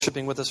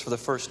worshiping with us for the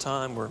first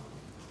time, we're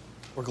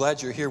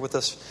glad you're here with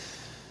us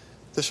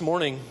this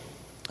morning.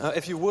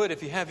 If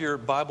you have your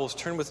Bibles,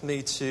 turn with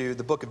me to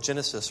the book of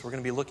Genesis. We're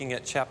going to be looking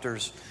at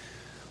chapters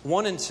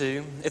 1 and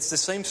 2. It's the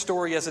same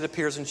story as it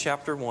appears in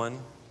chapter 1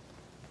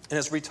 and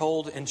is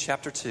retold in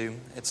chapter 2.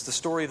 It's the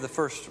story of the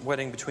first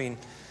wedding between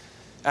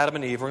Adam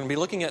and Eve. We're going to be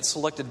looking at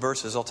selected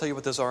verses. I'll tell you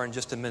what those are in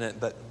just a minute,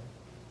 but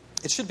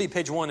it should be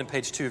page 1 and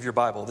page 2 of your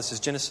Bible. This is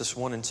Genesis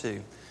 1 and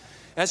 2.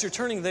 As you're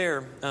turning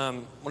there, I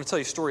want to tell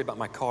you a story about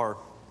my car.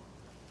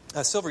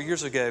 Several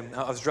years ago,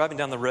 I was driving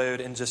down the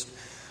road and just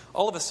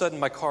all of a sudden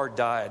my car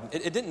died.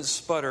 It didn't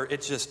sputter,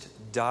 it just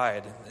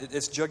died.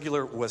 Its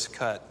jugular was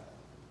cut.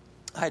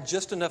 I had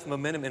just enough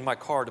momentum in my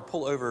car to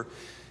pull over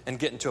and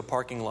get into a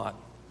parking lot.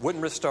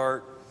 Wouldn't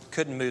restart,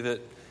 couldn't move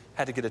it,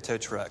 had to get a tow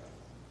truck.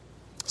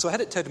 So I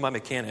had it towed to my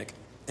mechanic.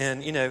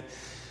 And,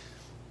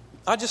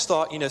 I just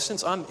thought,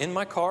 since I'm in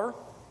my car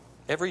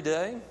every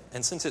day,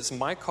 and since it's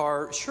my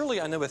car,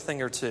 surely I know a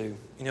thing or two.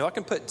 I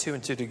can put two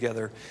and two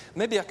together.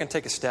 Maybe I can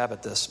take a stab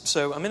at this.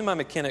 So I'm in my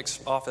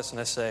mechanic's office and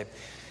I say,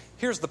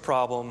 here's the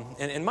problem.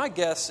 And my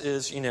guess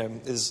is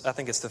I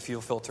think it's the fuel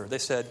filter. They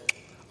said,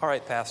 all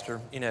right, Pastor,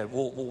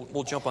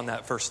 we'll jump on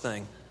that first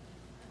thing.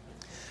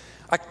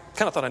 I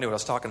kind of thought I knew what I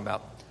was talking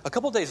about. A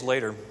couple of days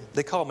later,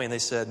 they called me and they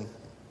said,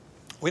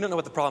 we don't know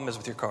what the problem is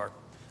with your car.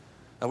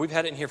 We've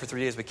had it in here for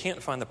 3 days. We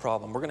can't find the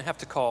problem. We're going to have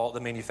to call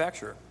the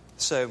manufacturer.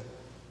 So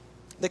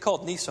they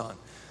called Nissan.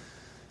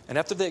 And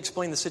after they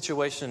explained the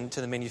situation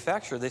to the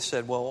manufacturer, they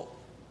said, well,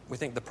 we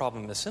think the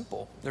problem is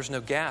simple. There's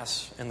no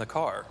gas in the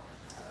car.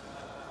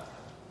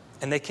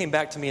 And they came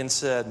back to me and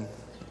said,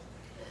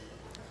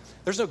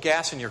 there's no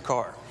gas in your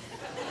car.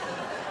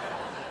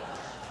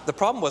 The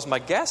problem was my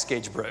gas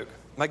gauge broke.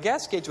 My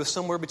gas gauge was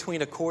somewhere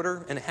between a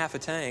quarter and half a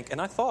tank. And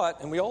I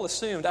thought, and we all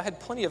assumed, I had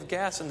plenty of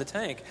gas in the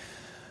tank.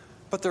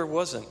 But there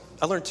wasn't.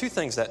 I learned two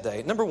things that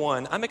day. Number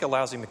one, I make a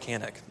lousy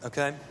mechanic,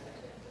 okay?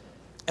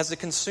 As a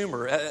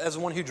consumer, as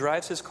one who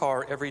drives his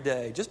car every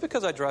day, just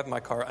because I drive my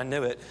car, I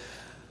know it,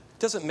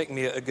 doesn't make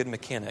me a good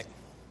mechanic.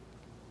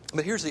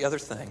 But here's the other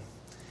thing.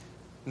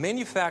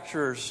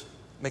 Manufacturers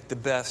make the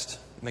best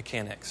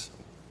mechanics.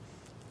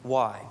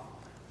 Why?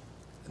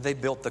 They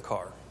built the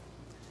car.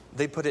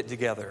 They put it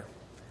together.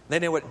 They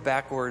know it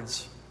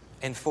backwards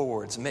and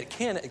forwards.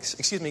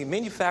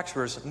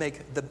 Manufacturers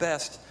make the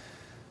best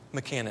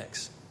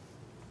mechanics.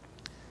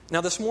 Now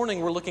this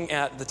morning we're looking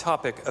at the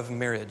topic of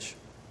marriage.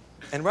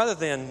 And rather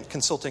than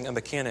consulting a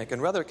mechanic,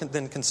 and rather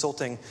than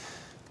consulting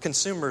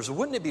consumers,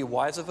 wouldn't it be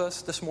wise of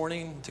us this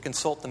morning to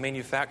consult the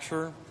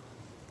manufacturer,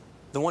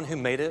 the one who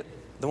made it,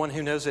 the one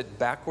who knows it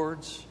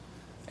backwards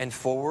and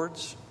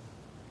forwards?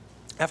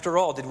 After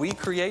all, did we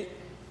create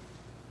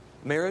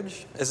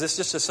marriage? Is this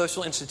just a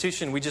social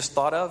institution we just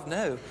thought of?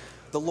 No.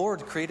 The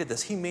Lord created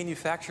this. He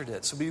manufactured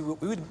it. So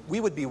we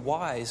would be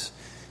wise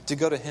to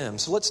go to Him.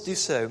 So let's do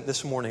so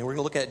this morning. We're going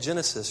to look at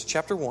Genesis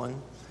chapter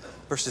 1,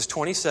 verses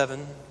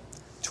 27,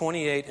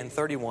 28, and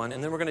 31.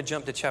 And then we're going to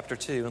jump to chapter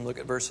 2 and look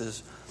at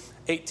verses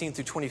 18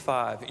 through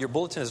 25. Your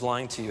bulletin is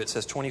lying to you. It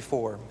says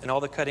 24. And all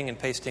the cutting and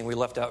pasting, we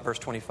left out verse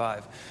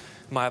 25.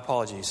 My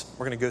apologies.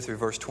 We're going to go through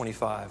verse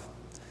 25.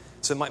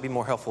 So it might be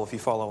more helpful if you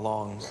follow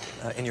along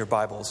in your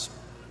Bibles.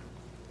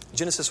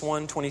 Genesis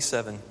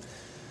 1:27.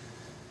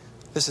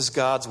 This is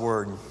God's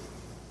word.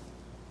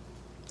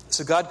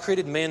 So God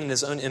created man in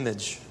His own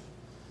image.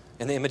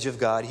 In the image of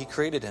God, He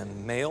created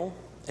him. Male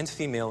and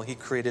female, He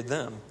created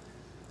them.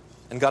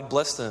 And God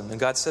blessed them. And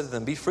God said to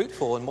them, be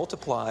fruitful and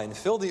multiply and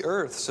fill the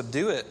earth,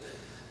 subdue it.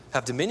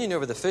 Have dominion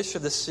over the fish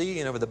of the sea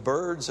and over the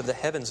birds of the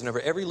heavens and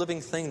over every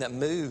living thing that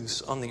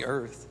moves on the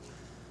earth.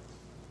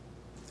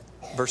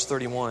 Verse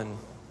 31.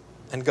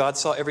 And God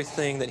saw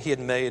everything that He had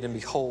made, and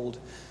behold,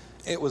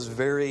 it was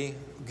very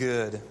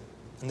good.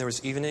 And there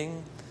was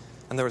evening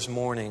and there was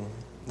morning,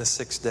 the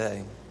sixth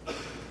day.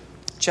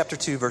 Chapter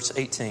 2, verse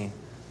 18.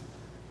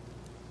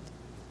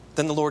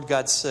 Then the Lord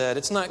God said,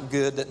 it's not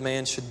good that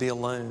man should be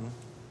alone.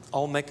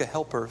 I'll make a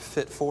helper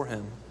fit for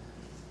him.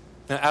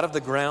 Now out of the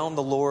ground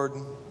the Lord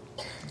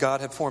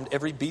God had formed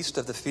every beast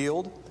of the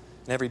field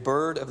and every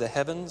bird of the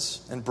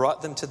heavens and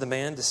brought them to the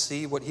man to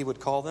see what he would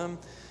call them.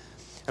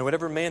 And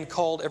whatever man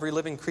called every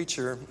living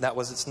creature, that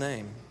was its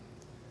name.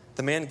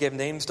 The man gave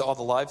names to all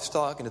the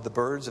livestock and to the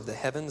birds of the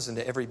heavens and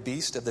to every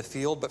beast of the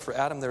field. But for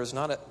Adam there was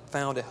not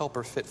found a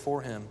helper fit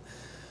for him.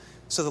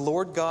 So the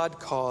Lord God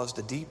caused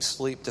a deep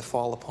sleep to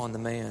fall upon the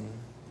man.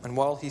 And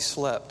while he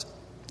slept,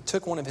 he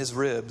took one of his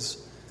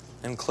ribs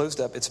and closed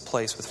up its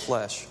place with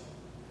flesh.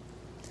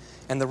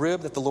 And the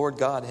rib that the Lord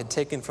God had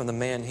taken from the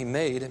man He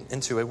made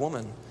into a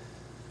woman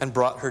and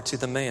brought her to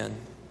the man.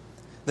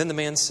 Then the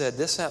man said,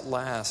 this at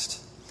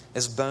last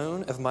is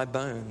bone of my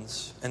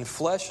bones and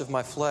flesh of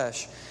my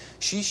flesh.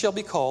 She shall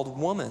be called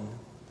woman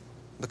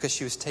because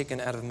she was taken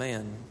out of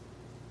man.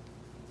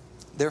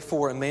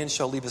 Therefore a man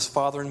shall leave his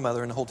father and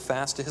mother and hold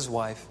fast to his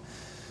wife,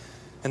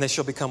 and they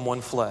shall become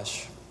one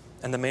flesh.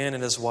 And the man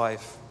and his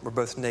wife were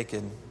both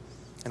naked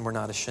and were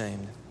not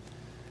ashamed.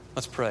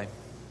 Let's pray.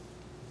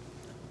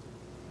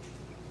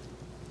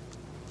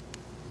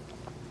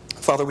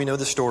 Father, we know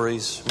the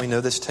stories. We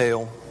know this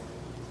tale.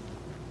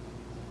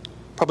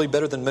 probably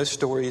better than most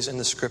stories in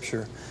the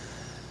Scripture.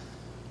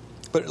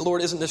 But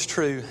Lord, isn't this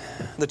true?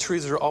 The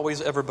truths are always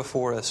ever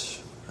before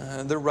us.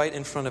 They're right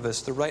in front of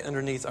us. They're right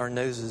underneath our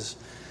noses.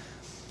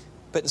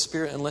 But in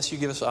spirit, unless you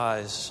give us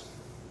eyes,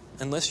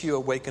 unless you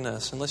awaken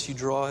us, unless you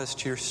draw us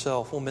to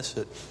yourself, we'll miss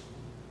it.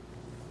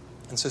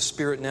 And so,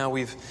 Spirit, now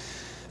we've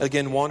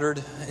again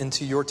wandered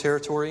into your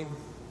territory.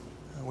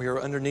 We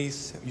are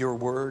underneath your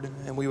word,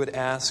 and we would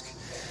ask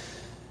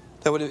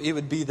that it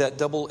would be that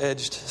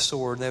double-edged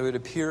sword that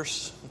would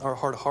pierce our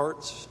hard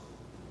hearts,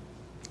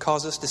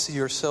 cause us to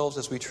see ourselves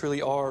as we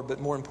truly are,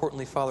 but more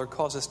importantly, Father,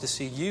 cause us to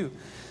see you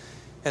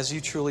as you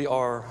truly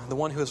are, the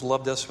one who has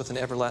loved us with an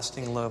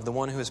everlasting love, the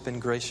one who has been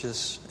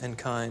gracious and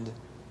kind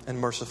and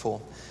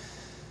merciful.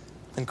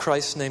 In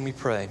Christ's name we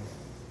pray.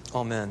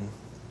 Amen.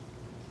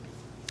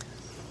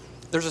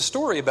 There's a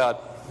story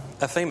about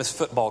a famous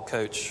football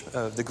coach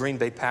of the Green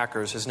Bay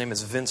Packers. His name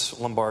is Vince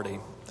Lombardi.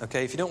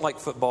 Okay, if you don't like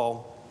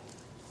football,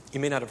 you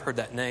may not have heard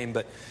that name,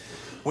 but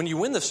when you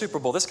win the Super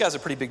Bowl, this guy's a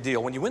pretty big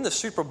deal. When you win the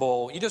Super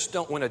Bowl, you just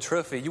don't win a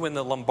trophy, you win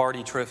the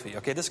Lombardi Trophy.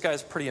 Okay, this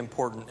guy's pretty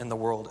important in the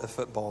world of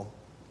football.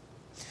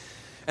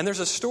 And there's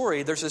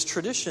this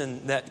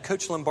tradition that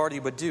Coach Lombardi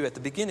would do at the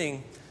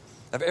beginning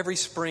of every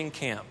spring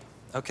camp.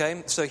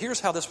 Okay, so here's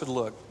how this would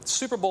look.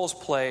 Super Bowl's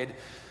played,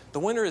 the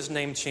winner is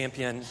named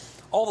champion,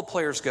 all the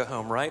players go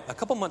home, right? A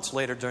couple months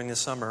later during the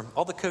summer,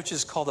 all the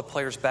coaches call the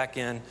players back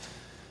in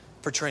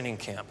for training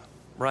camp,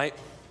 right?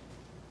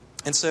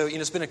 And so,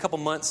 it's been a couple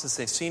months since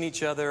they've seen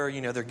each other.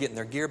 They're getting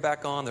their gear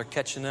back on. They're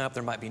catching up.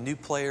 There might be new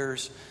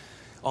players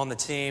on the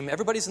team.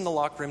 Everybody's in the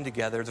locker room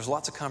together. There's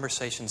lots of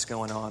conversations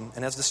going on.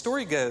 And as the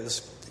story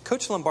goes,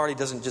 Coach Lombardi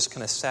doesn't just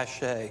kind of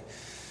sashay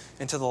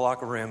into the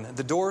locker room.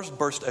 The doors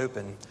burst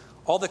open.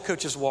 All the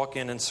coaches walk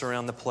in and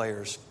surround the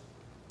players.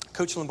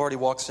 Coach Lombardi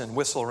walks in,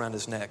 whistle around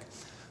his neck,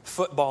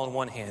 football in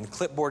one hand,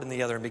 clipboard in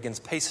the other, and begins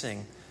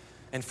pacing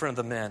in front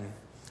of the men.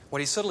 What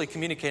he's subtly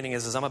communicating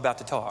is I'm about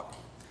to talk,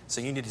 so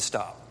you need to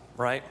stop.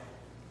 Right?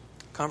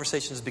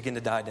 Conversations begin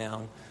to die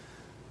down.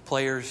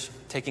 Players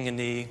taking a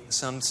knee,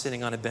 some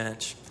sitting on a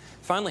bench.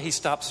 Finally, he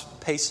stops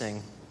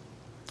pacing,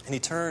 and he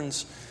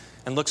turns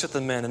and looks at the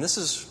men. And this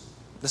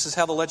is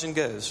how the legend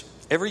goes.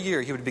 Every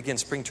year, he would begin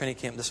spring training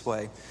camp this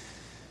way.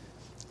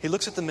 He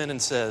looks at the men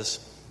and says,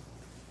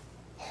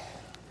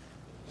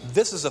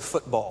 "This is a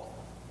football."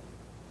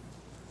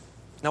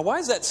 Now, why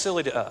is that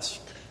silly to us?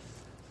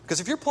 Because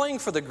if you're playing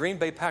for the Green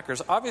Bay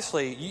Packers,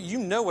 obviously you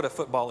know what a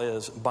football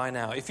is by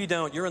now. If you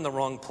don't, you're in the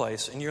wrong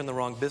place and you're in the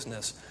wrong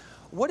business.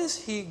 What is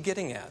he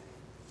getting at?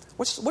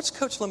 What's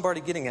Coach Lombardi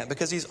getting at?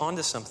 Because he's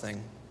onto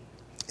something.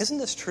 Isn't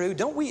this true?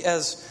 Don't we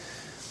as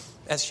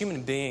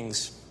human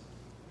beings,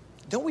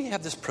 don't we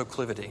have this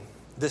proclivity,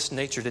 this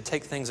nature to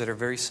take things that are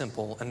very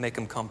simple and make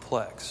them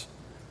complex?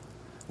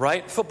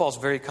 Right? Football's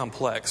very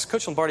complex.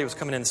 Coach Lombardi was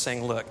coming in and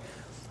saying, look,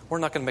 we're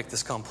not going to make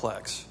this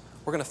complex.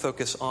 We're going to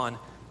focus on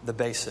the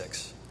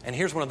basics. And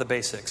here's one of the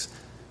basics.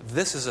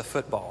 This is a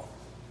football.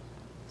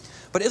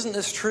 But isn't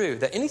this true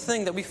that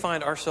anything that we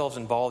find ourselves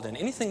involved in,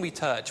 anything we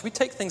touch, we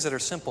take things that are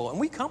simple and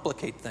we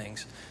complicate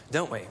things,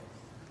 don't we?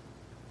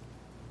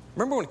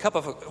 Remember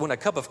when a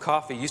cup of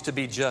coffee used to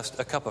be just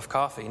a cup of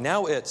coffee?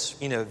 Now it's,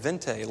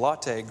 venti,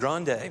 latte,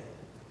 grande.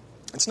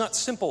 It's not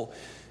simple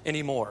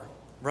anymore,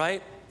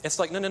 right? It's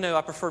like, no,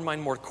 I prefer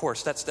mine more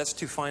coarse. That's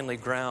too finely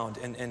ground.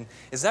 And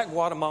is that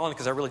Guatemalan?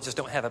 Because I really just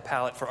don't have a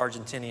palate for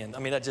Argentinian.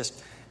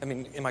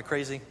 Am I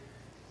crazy?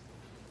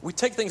 We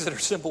take things that are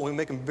simple and we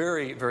make them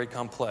very, very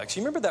complex.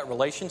 You remember that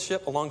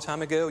relationship a long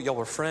time ago? Y'all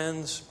were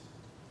friends.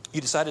 You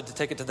decided to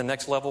take it to the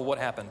next level. What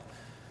happened?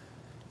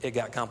 It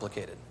got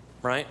complicated,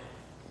 right?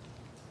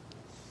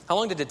 How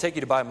long did it take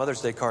you to buy a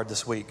Mother's Day card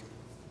this week?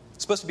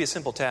 It's supposed to be a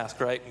simple task,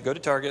 right? Go to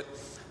Target,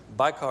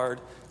 buy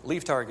card,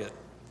 leave Target.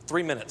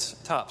 3 minutes,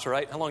 tops,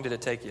 right? How long did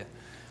it take you?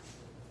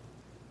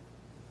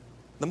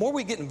 The more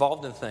we get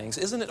involved in things,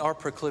 isn't it our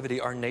proclivity,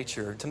 our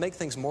nature, to make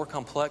things more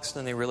complex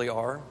than they really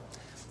are?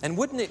 And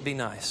wouldn't it be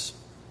nice?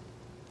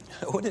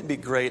 Wouldn't it be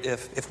great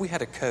if we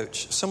had a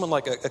coach, someone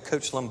like a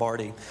Coach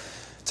Lombardi,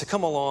 to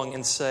come along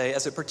and say,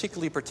 as it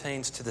particularly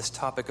pertains to this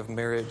topic of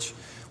marriage,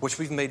 which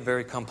we've made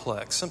very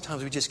complex,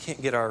 sometimes we just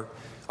can't get our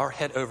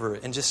head over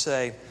it and just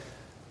say,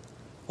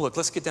 look,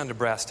 let's get down to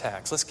brass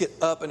tacks. Let's get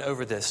up and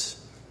over this.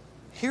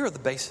 Here are the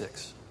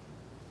basics.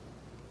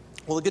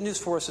 Well, the good news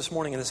for us this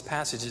morning in this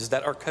passage is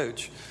that our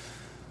coach,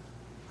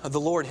 the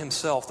Lord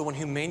himself, the one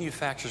who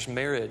manufactures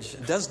marriage,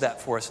 does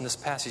that for us in this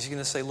passage. He's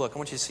going to say, look, I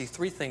want you to see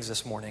 3 things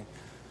this morning.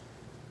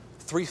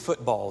 3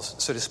 footballs,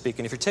 so to speak.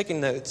 And if you're taking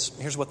notes,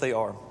 here's what they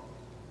are.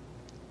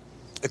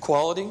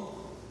 Equality,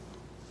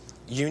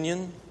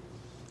 union,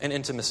 and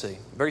intimacy.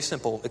 Very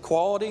simple.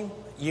 Equality,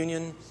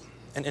 union,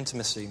 and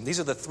intimacy. These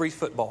are the 3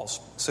 footballs,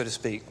 so to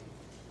speak.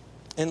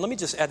 And let me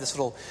just add this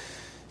little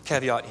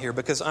caveat here,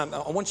 because I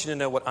want you to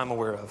know what I'm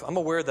aware of. I'm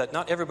aware that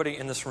not everybody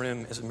in this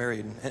room is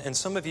married, and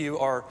some of you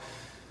are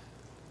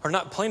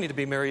not planning to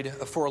be married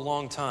for a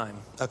long time,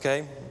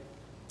 okay?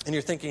 And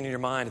you're thinking in your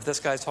mind, if this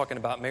guy's talking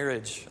about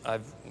marriage,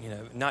 I'm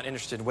not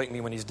interested, wake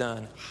me when he's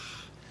done.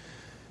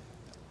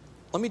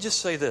 Let me just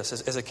say this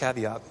as a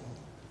caveat.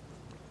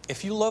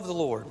 if you love the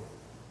Lord,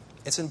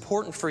 it's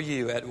important for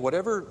you at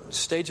whatever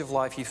stage of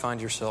life you find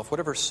yourself,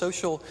 whatever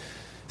social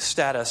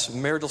status,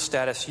 marital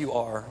status you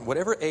are,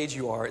 whatever age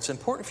you are, it's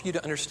important for you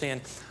to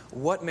understand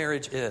what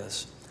marriage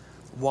is.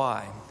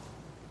 Why?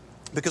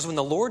 Because when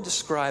the Lord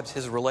describes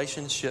his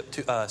relationship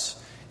to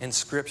us in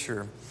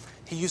Scripture,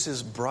 he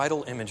uses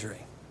bridal imagery.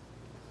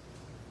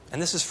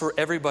 And this is for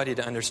everybody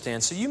to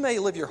understand. So you may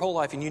live your whole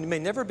life and you may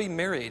never be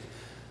married.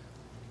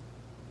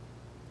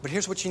 But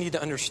here's what you need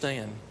to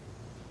understand.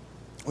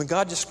 When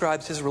God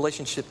describes his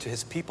relationship to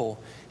his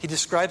people, he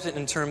describes it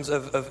in terms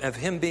of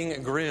him being a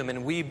groom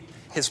and we,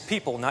 his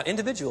people, not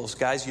individuals.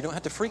 Guys, you don't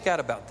have to freak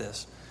out about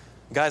this.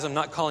 Guys, I'm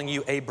not calling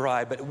you a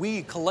bride, but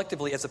we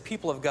collectively as a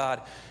people of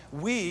God,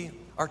 we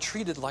are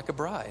treated like a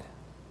bride.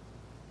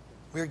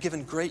 We are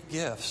given great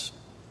gifts.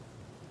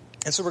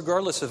 And so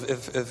regardless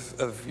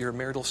of your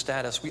marital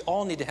status, we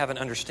all need to have an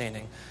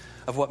understanding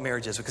of what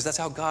marriage is because that's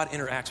how God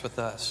interacts with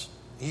us.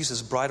 He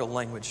uses bridal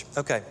language.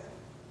 Okay.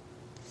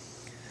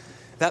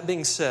 That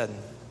being said,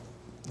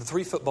 the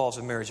three footballs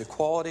of marriage: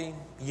 equality,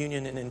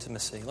 union, and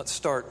intimacy. Let's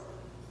start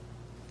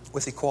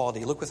with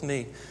equality. Look with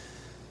me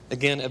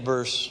again at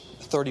verse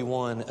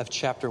 31 of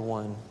chapter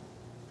 1.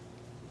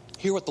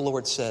 Hear what the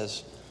Lord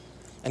says.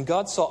 And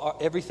God saw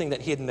everything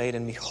that he had made,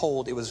 and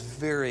behold, it was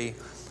very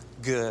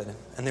good.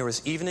 And there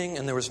was evening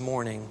and there was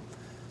morning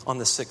on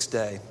the sixth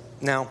day.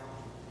 Now,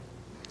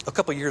 a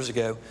couple years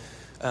ago,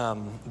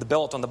 the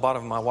belt on the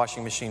bottom of my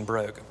washing machine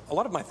broke. A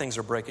lot of my things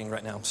are breaking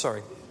right now.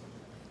 Sorry.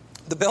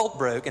 The belt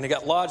broke and it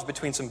got lodged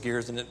between some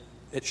gears and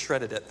it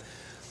shredded it.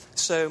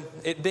 So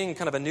it being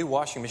kind of a new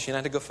washing machine, I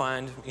had to go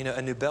find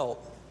a new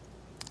belt.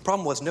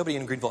 Problem was nobody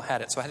in Greenville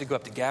had it, so I had to go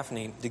up to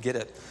Gaffney to get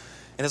it.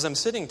 And as I'm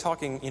sitting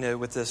talking,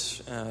 with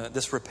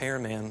this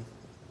repairman,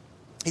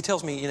 he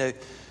tells me,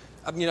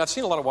 I've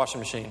seen a lot of washing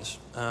machines,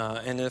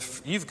 and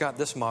if you've got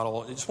this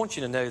model, I just want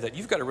you to know that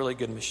you've got a really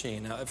good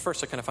machine. Now, at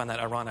first, I kind of find that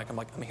ironic. I'm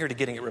like, I'm here to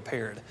getting it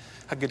repaired.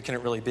 How good can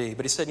it really be?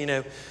 But he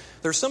said,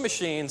 there's some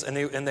machines, and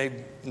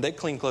they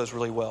clean clothes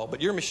really well,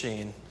 but your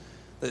machine,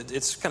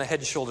 it's kind of head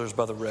and shoulders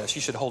above the rest.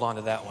 You should hold on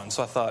to that one.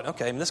 So I thought,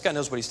 okay, this guy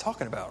knows what he's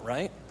talking about,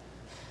 right?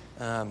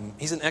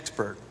 He's an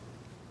expert.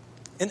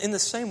 And in the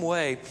same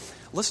way,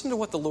 listen to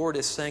what the Lord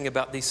is saying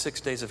about these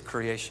 6 days of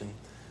creation.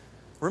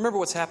 Remember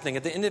what's happening.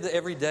 At the end of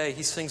every day,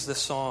 he sings this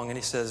song and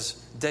he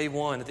says, day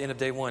one, at the end of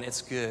day one,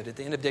 it's good. At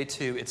the end of day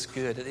two, it's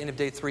good. At the end of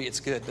day three, it's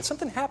good. But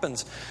something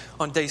happens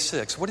on day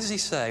 6. What does he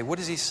say? What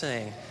does he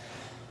sing?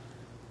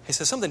 He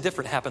says something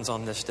different happens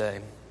on this day.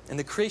 In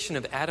the creation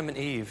of Adam and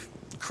Eve,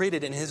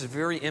 created in his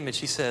very image,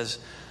 he says,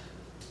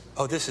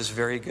 oh, this is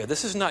very good.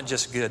 This is not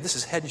just good. This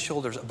is head and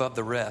shoulders above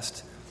the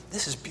rest.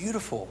 This is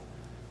beautiful.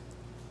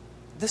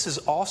 This is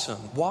awesome.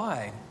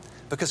 Why?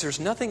 Because there's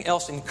nothing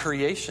else in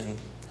creation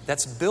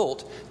that's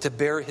built to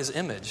bear his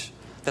image,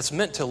 that's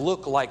meant to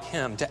look like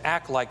him, to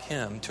act like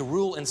him, to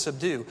rule and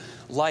subdue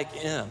like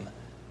him.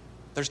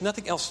 There's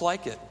nothing else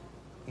like it,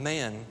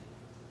 man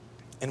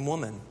and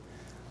woman.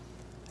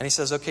 And he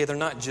says, okay, they're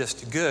not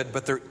just good,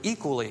 but they're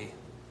equally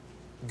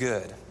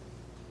good.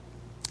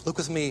 Look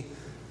with me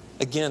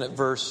again at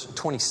verse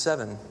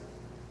 27.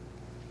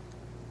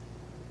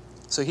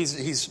 So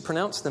he's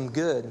pronounced them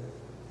good,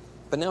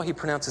 but now he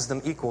pronounces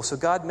them equal. So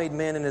God made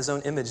man in his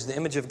own image. The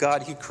image of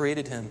God, he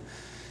created him.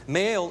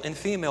 Male and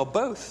female,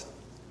 both,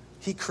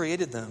 he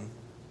created them.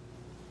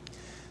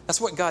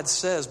 That's what God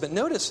says. But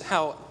notice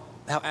how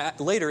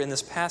later in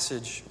this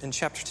passage, in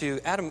chapter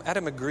 2,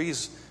 Adam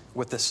agrees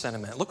with this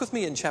sentiment. Look with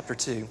me in chapter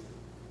 2,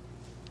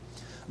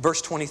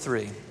 verse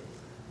 23.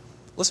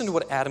 Listen to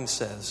what Adam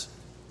says.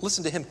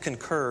 Listen to him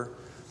concur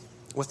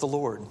with the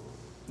Lord.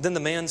 Then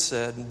the man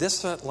said,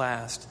 this at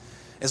last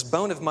is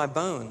bone of my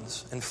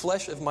bones and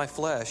flesh of my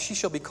flesh. She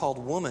shall be called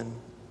woman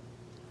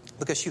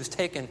because she was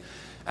taken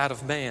out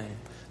of man.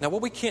 Now,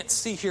 what we can't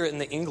see here in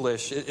the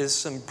English is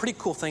some pretty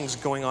cool things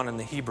going on in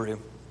the Hebrew.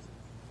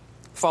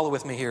 Follow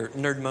with me here,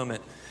 nerd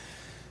moment.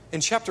 In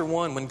chapter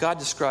 1, when God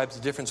describes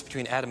the difference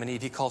between Adam and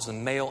Eve, he calls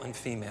them male and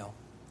female.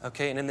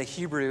 Okay, and in the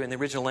Hebrew, in the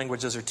original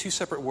language, those are two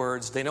separate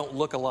words. They don't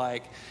look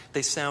alike.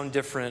 They sound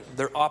different.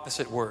 They're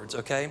opposite words,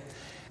 okay?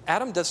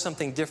 Adam does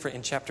something different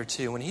in chapter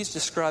 2. When he's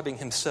describing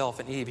himself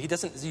and Eve, he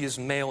doesn't use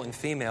male and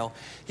female.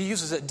 He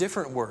uses a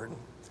different word.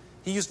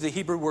 He used the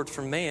Hebrew word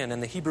for man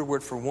and the Hebrew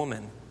word for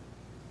woman.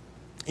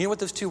 You know what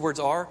those two words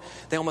are?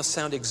 They almost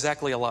sound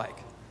exactly alike.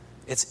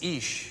 It's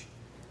ish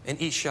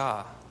and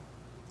isha.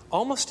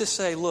 Almost to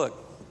say, look,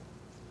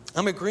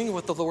 I'm agreeing with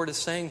what the Lord is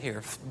saying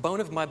here.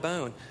 Bone of my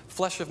bone,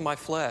 flesh of my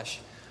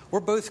flesh. We're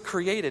both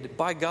created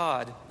by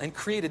God and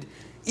created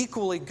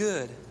equally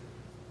good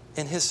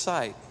in his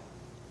sight.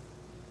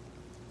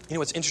 You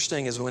know what's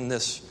interesting is when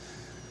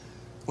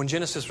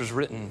Genesis was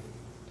written,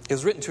 it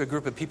was written to a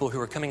group of people who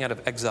were coming out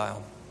of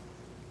exile.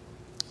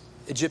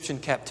 Egyptian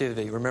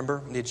captivity,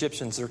 remember? The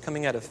Egyptians, they're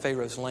coming out of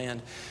Pharaoh's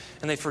land,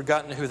 and they'd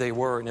forgotten who they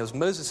were. And it was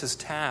Moses'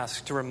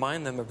 task to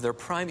remind them of their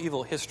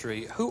primeval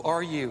history. Who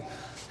are you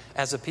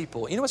as a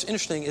people? You know what's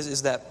interesting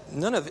is that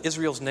none of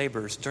Israel's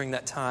neighbors during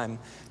that time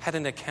had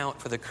an account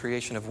for the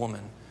creation of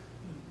woman.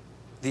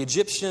 The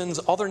Egyptians,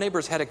 all their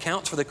neighbors had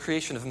accounts for the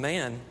creation of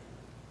man.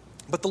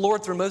 But the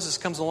Lord, through Moses,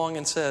 comes along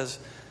and says,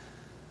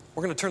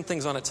 we're going to turn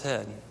things on its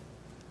head.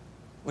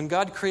 When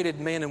God created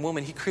man and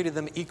woman, he created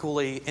them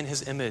equally in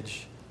his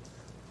image.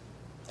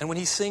 And when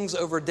he sings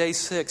over day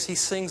 6, he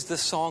sings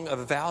this song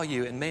of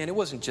value. And man, it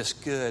wasn't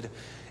just good.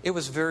 It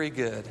was very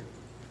good.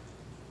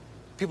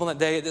 People in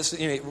that day, this,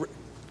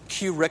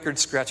 cue record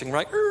scratching,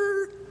 right?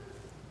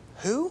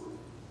 Who?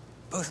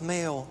 Both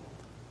male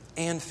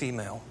and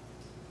female.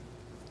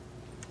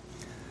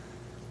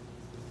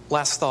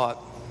 Last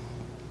thought.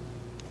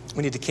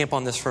 We need to camp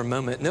on this for a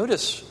moment.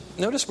 Notice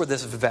where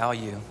this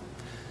value,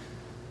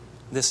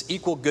 this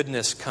equal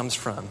goodness comes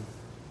from.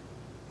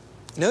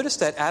 Notice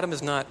that Adam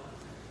is not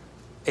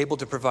able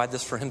to provide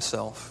this for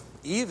himself.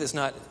 Eve is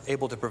not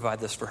able to provide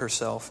this for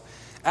herself.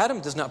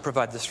 Adam does not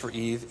provide this for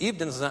Eve. Eve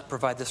does not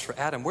provide this for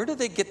Adam. Where do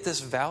they get this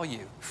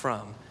value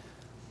from?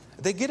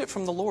 They get it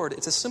from the Lord.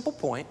 It's a simple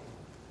point.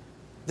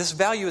 This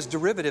value is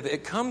derivative.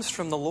 It comes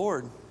from the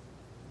Lord.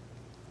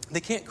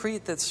 They can't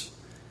create this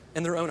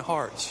in their own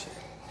hearts.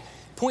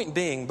 Point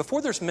being,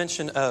 before there's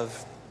mention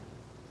of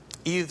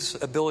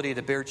Eve's ability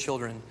to bear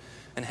children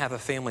and have a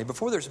family,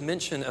 before there's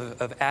mention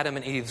of Adam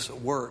and Eve's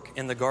work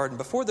in the garden,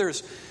 before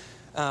there's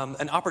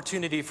an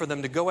opportunity for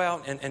them to go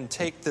out and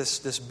take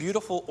this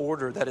beautiful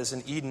order that is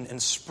in Eden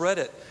and spread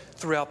it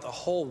throughout the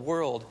whole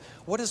world,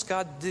 what does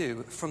God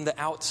do from the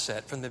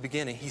outset, from the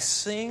beginning? He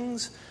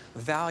sings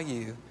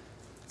value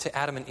to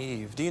Adam and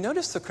Eve. Do you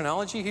notice the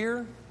chronology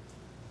here?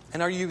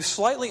 And are you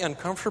slightly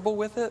uncomfortable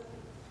with it?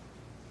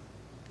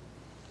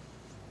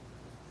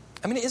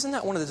 I mean, isn't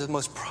that one of the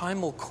most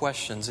primal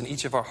questions in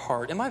each of our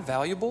heart? Am I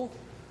valuable?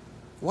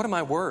 What am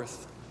I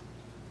worth?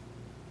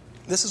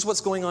 This is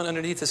what's going on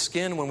underneath the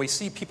skin when we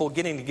see people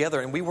getting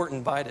together and we weren't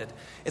invited.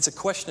 It's a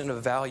question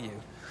of value.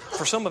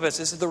 For some of us,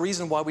 this is the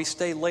reason why we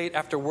stay late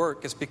after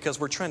work, is because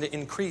we're trying to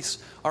increase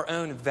our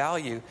own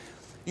value.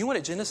 You know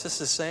what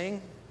Genesis is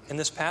saying in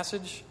this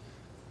passage?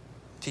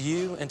 To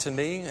you and to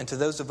me and to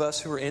those of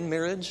us who are in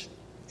marriage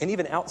and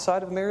even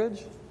outside of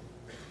marriage?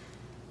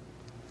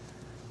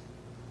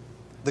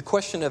 The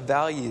question of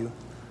value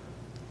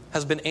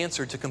has been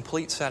answered to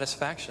complete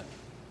satisfaction.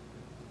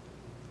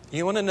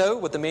 You want to know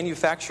what the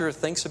manufacturer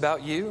thinks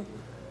about you?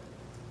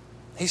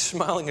 He's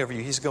smiling over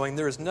you. He's going,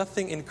 there is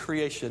nothing in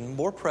creation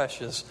more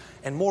precious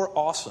and more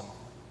awesome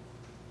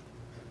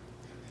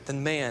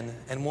than man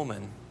and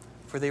woman,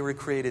 for they were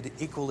created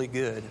equally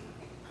good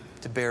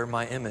to bear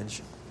my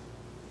image.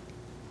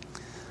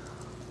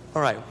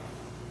 All right.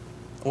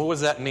 What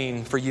does that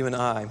mean for you and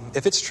I?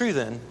 If it's true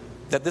then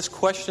that this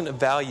question of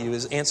value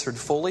is answered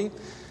fully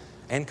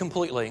and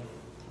completely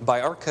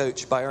by our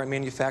coach, by our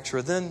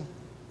manufacturer, then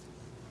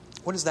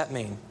what does that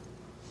mean?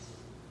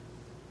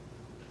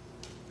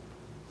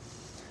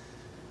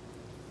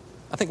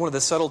 I think one of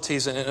the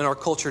subtleties in our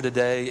culture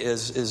today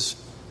is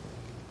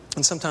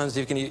and sometimes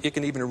it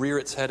can even rear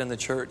its head in the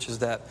church, is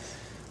that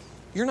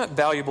you're not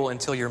valuable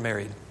until you're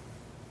married.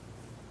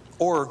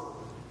 Or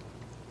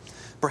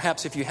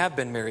perhaps if you have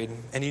been married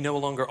and you no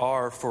longer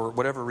are for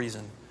whatever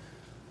reason,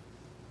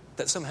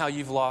 that somehow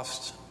you've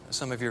lost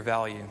some of your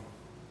value.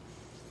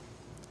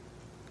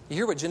 You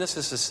hear what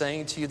Genesis is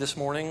saying to you this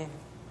morning?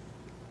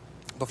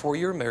 Before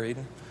you were married,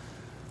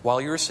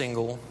 while you were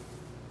single,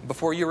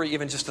 before you were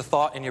even just a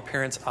thought in your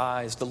parents'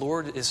 eyes, the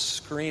Lord is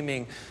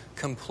screaming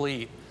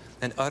complete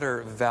and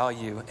utter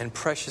value and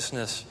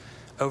preciousness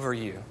over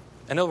you.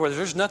 In other words,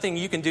 there's nothing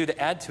you can do to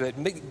add to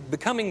it.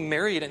 Becoming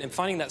married and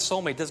finding that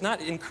soulmate does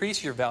not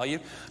increase your value,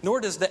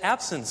 nor does the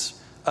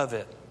absence of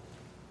it.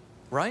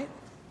 Right?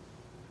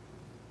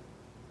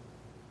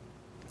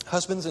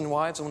 Husbands and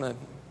wives, I want to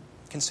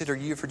consider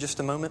you for just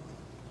a moment.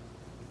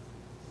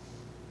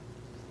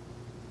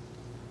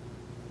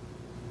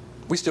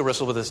 We still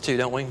wrestle with this too,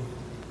 don't we?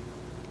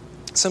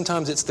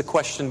 Sometimes it's the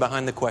question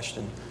behind the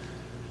question.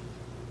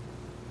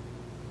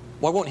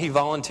 Why won't he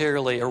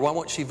voluntarily, or why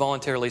won't she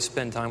voluntarily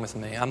spend time with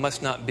me? I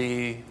must not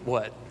be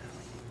what?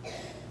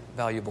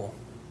 Valuable.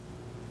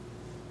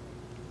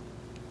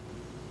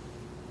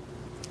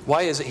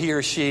 Why is he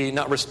or she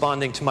not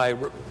responding to my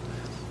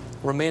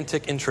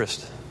romantic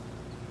interest?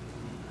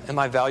 Am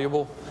I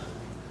valuable?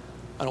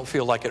 I don't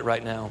feel like it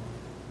right now.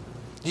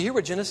 Do you hear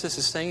what Genesis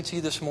is saying to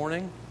you this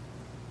morning?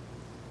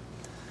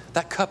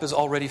 That cup is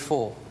already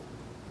full.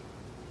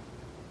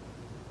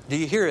 Do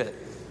you hear it?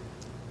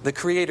 The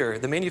Creator,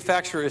 the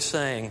manufacturer is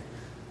saying,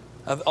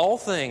 of all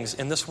things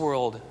in this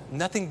world,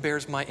 nothing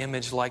bears my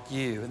image like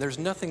you. There's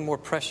nothing more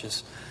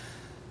precious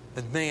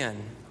than man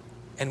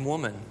and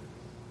woman.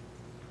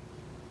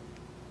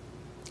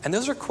 And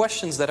those are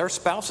questions that our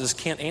spouses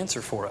can't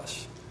answer for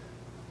us.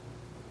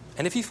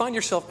 And if you find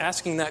yourself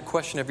asking that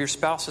question of your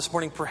spouse this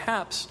morning,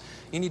 perhaps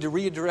you need to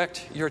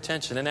redirect your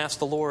attention and ask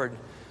the Lord,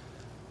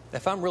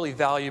 if I'm really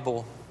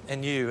valuable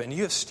in you and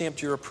you have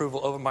stamped your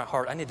approval over my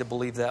heart, I need to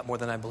believe that more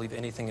than I believe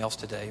anything else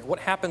today. What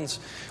happens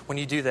when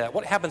you do that?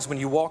 What happens when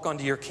you walk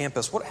onto your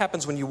campus? What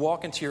happens when you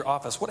walk into your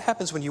office? What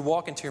happens when you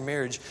walk into your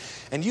marriage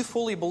and you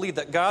fully believe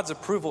that God's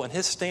approval and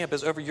his stamp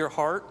is over your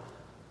heart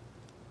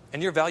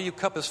and your value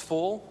cup is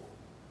full?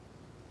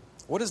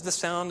 What is the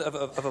sound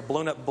of a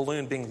blown up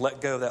balloon being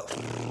let go? That,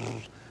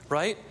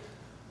 right?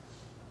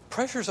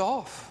 Pressure's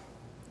off,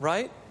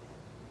 right?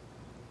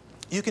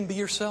 You can be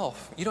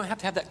yourself. You don't have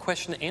to have that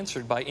question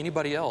answered by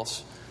anybody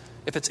else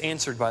if it's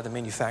answered by the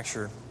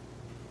manufacturer.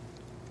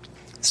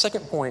 The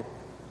second point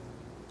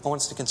I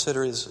want us to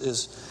consider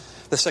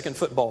is the second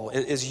football,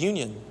 is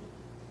union.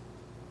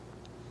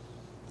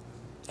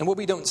 And what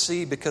we don't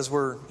see because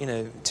we're,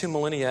 2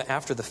 millennia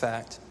after the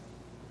fact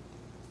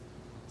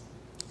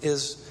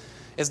is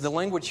the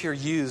language here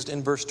used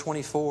in verse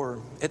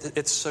 24.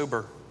 It's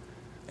sober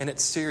and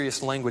it's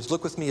serious language.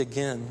 Look with me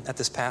again at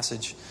this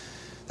passage.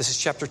 This is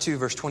chapter 2,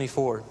 verse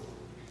 24.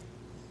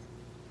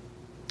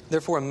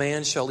 Therefore a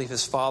man shall leave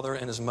his father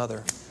and his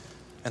mother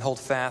and hold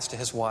fast to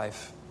his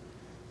wife,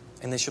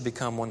 and they shall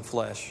become one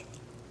flesh.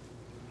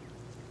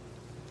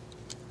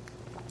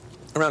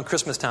 Around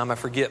Christmas time, I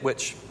forget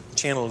which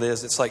channel it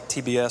is. It's like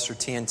TBS or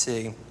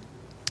TNT.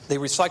 They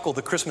recycle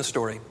the Christmas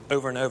story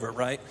over and over,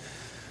 right?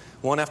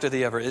 One after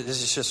the other.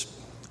 It's just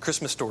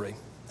Christmas story,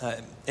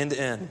 end to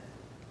end.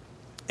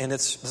 And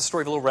it's the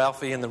story of little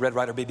Ralphie and the Red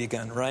Ryder BB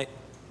gun, right?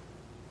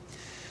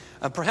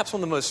 Perhaps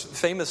one of the most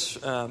famous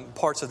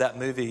parts of that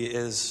movie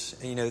is,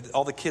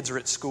 all the kids are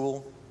at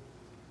school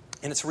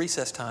and it's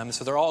recess time.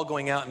 So they're all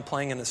going out and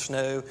playing in the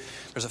snow.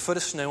 There's a foot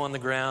of snow on the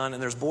ground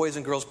and there's boys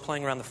and girls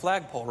playing around the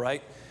flagpole,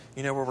 right?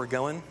 You know where we're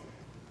going?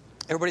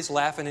 Everybody's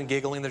laughing and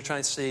giggling. They're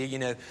trying to see,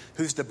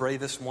 who's the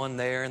bravest one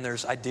there. And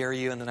there's I dare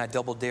you and then I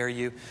double dare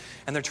you.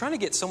 And they're trying to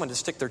get someone to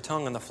stick their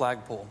tongue on the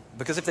flagpole.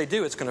 Because if they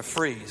do, it's going to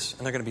freeze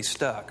and they're going to be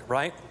stuck,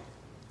 right?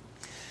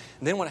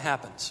 And then what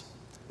happens?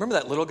 Remember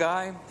that little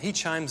guy? He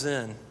chimes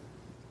in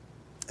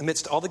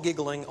amidst all the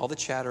giggling, all the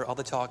chatter, all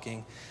the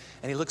talking.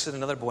 And he looks at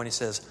another boy and he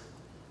says,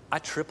 I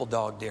triple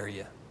dog dare you.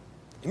 You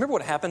remember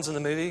what happens in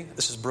the movie?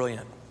 This is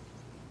brilliant.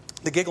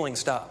 The giggling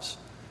stops.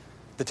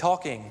 The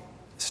talking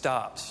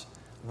stops.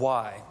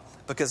 Why?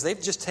 Because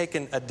they've just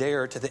taken a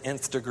dare to the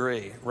nth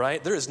degree,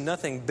 right? There is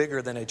nothing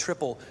bigger than a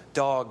triple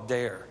dog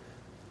dare.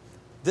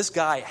 This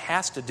guy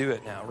has to do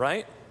it now,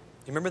 right?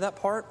 You remember that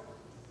part?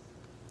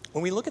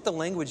 When we look at the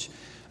language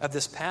of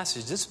this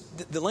passage,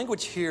 the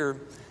language here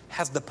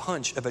has the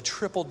punch of a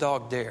triple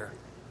dog dare.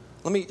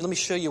 Let me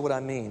show you what I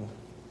mean.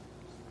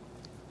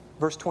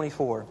 Verse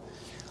 24.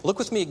 Look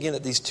with me again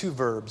at these two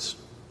verbs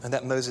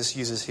that Moses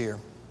uses here.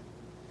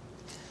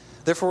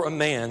 Therefore, a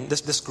man,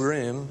 this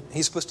groom,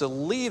 he's supposed to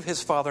leave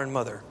his father and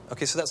mother.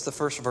 Okay, so that's the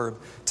first verb,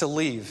 to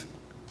leave.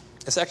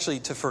 It's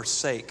actually to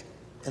forsake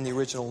in the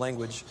original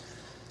language.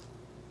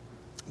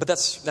 But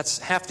that's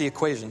half the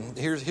equation.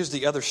 Here's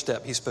the other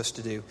step he's supposed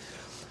to do.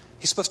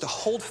 He's supposed to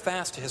hold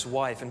fast to his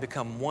wife and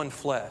become one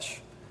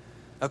flesh.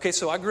 Okay,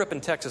 so I grew up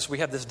in Texas. We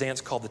have this dance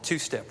called the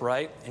two-step,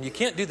 right? And you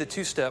can't do the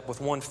two-step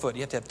with one foot.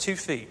 You have to have 2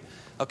 feet.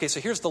 Okay,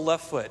 so here's the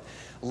left foot.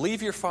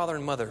 Leave your father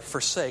and mother,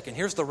 forsake. And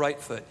here's the right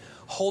foot.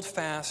 Hold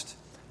fast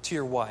to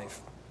your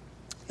wife.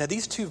 Now,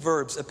 these two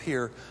verbs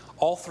appear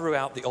all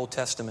throughout the Old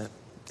Testament,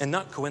 and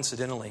not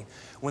coincidentally.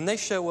 When they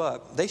show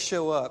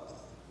up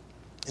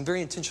in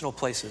very intentional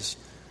places.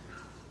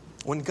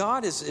 When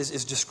God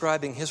is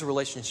describing his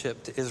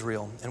relationship to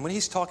Israel, and when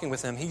he's talking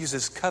with them, he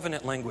uses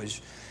covenant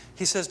language.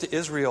 He says to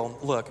Israel,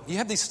 look, you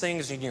have these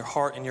things in your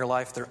heart and your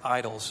life, they're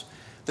idols.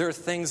 There are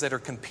things that are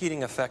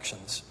competing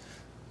affections,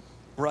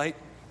 right?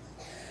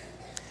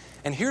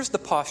 And here's the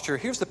posture,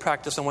 here's the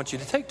practice I want you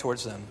to take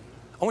towards them.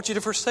 I want you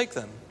to forsake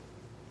them.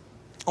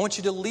 I want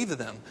you to leave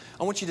them.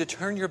 I want you to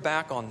turn your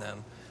back on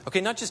them.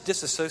 Okay, not just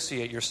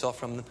disassociate yourself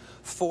from them,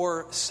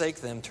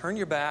 forsake them. Turn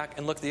your back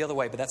and look the other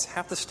way, but that's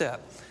half the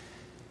step.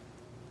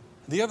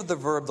 The other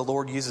verb the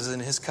Lord uses in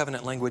his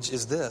covenant language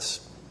is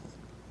this.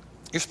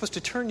 You're supposed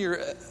to turn your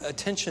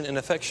attention and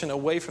affection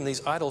away from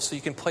these idols so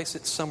you can place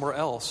it somewhere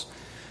else.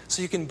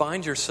 So you can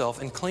bind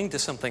yourself and cling to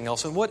something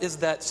else. And what is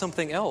that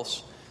something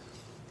else?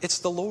 It's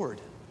the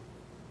Lord.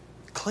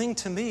 Cling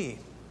to me.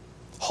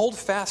 Hold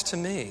fast to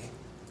me.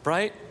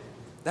 Right?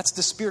 That's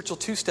the spiritual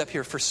two-step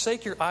here.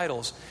 Forsake your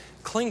idols.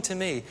 Cling to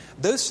me.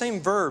 Those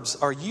same verbs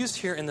are used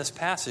here in this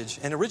passage.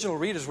 And original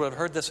readers would have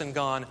heard this and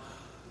gone,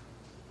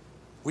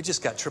 we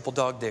just got triple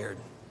dog dared.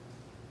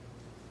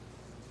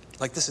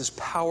 Like, this is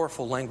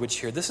powerful language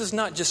here. This is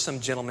not just some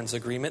gentleman's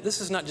agreement.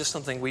 This is not just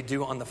something we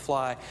do on the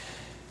fly.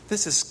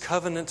 This is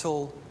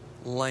covenantal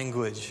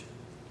language.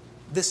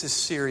 This is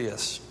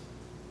serious.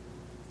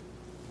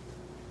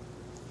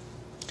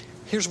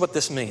 Here's what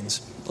this means.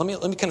 Let me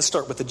kind of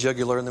start with the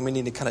jugular, and then we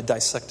need to kind of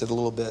dissect it a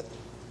little bit.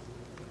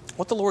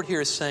 What the Lord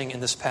here is saying in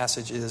this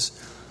passage is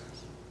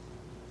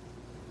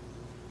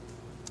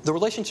the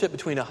relationship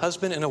between a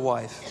husband and a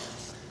wife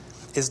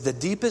is the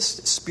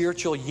deepest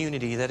spiritual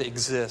unity that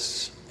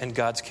exists in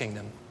God's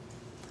kingdom.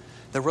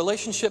 The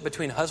relationship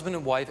between husband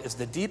and wife is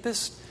the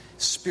deepest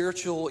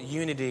spiritual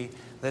unity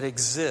that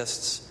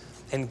exists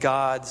in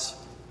God's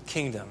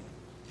kingdom.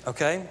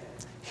 Okay?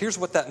 Here's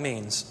what that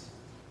means.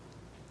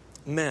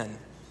 Men,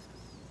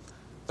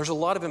 there's a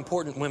lot of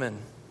important women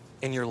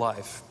in your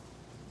life.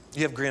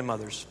 You have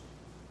grandmothers.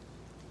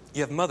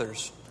 You have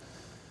mothers.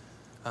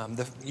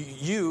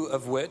 You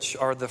of which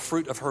are the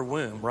fruit of her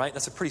womb, right?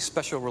 That's a pretty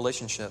special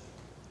relationship.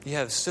 You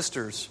have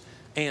sisters,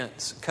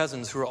 aunts,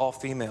 cousins who are all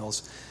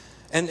females.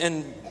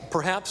 And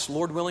perhaps,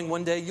 Lord willing,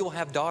 one day you'll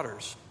have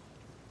daughters.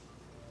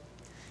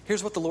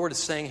 Here's what the Lord is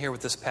saying here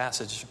with this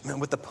passage,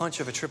 with the punch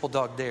of a triple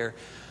dog dare.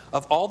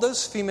 Of all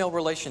those female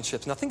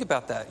relationships, now think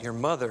about that, your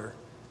mother,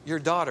 your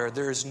daughter,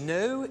 there is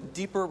no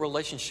deeper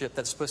relationship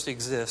that's supposed to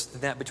exist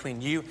than that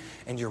between you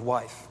and your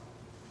wife.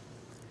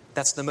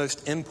 That's the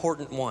most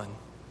important one.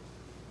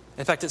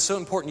 In fact, it's so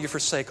important you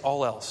forsake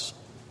all else.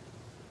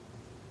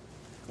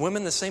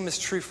 Women, the same is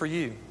true for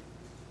you.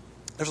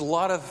 There's a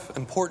lot of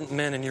important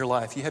men in your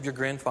life. You have your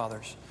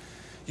grandfathers.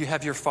 You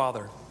have your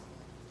father.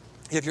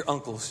 You have your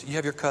uncles. You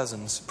have your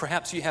cousins.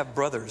 Perhaps you have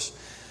brothers.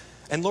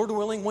 And Lord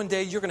willing, one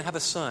day you're going to have a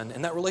son.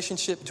 And that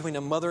relationship between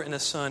a mother and a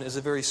son is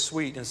a very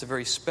sweet and it's a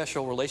very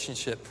special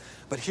relationship.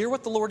 But hear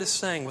what the Lord is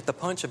saying with the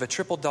punch of a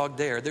triple dog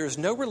dare. There is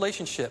no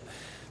relationship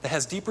that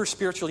has deeper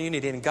spiritual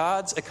unity in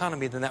God's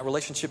economy than that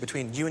relationship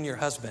between you and your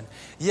husband.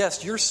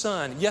 Yes, your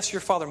son, yes, your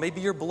father may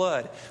be your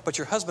blood, but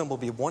your husband will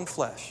be one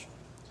flesh.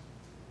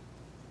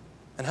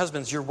 And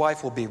husbands, your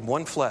wife will be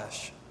one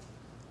flesh.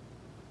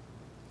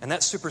 And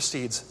that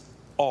supersedes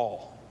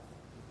all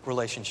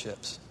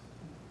relationships.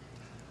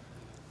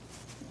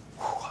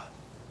 Whew.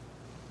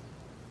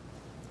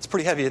 It's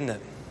pretty heavy, isn't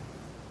it?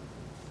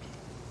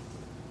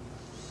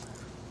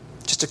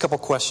 Just a couple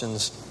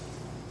questions.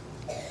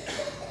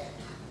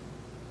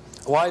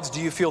 Wives,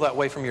 do you feel that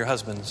way from your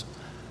husbands?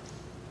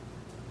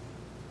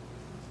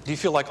 Do you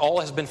feel like all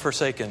has been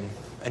forsaken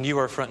and you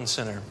are front and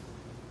center?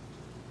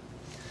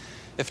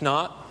 If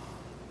not,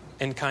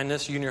 in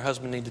kindness, you and your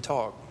husband need to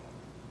talk.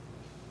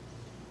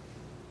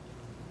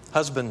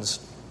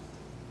 Husbands,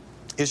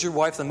 is your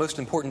wife the most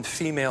important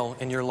female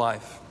in your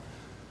life?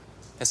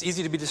 It's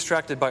easy to be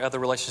distracted by other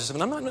relationships.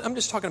 And I'm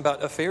just talking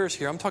about affairs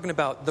here. I'm talking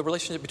about the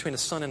relationship between a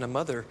son and a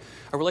mother,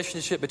 a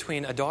relationship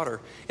between a daughter.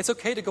 It's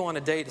okay to go on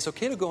a date. It's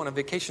okay to go on a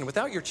vacation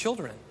without your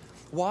children.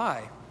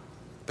 Why?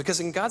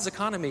 Because in God's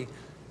economy,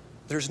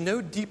 there's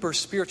no deeper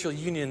spiritual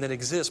union that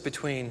exists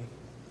between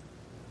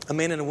a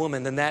man and a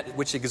woman than that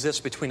which exists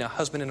between a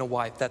husband and a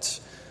wife.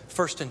 That's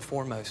first and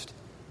foremost.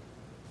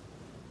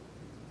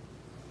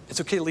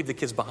 It's okay to leave the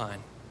kids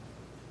behind,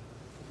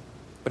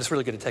 but it's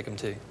really good to take them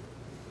too.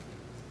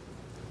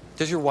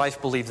 Does your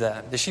wife believe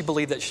that? Does she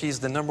believe that she's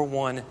the number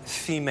one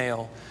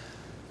female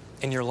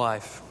in your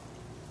life?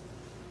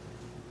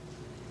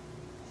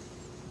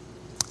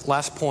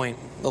 Last point,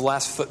 the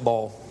last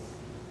football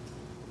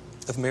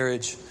of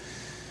marriage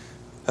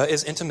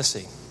is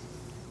intimacy.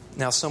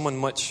 Now, someone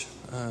much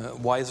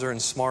wiser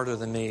and smarter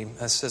than me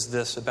says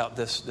this about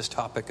this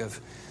topic of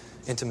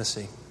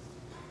intimacy.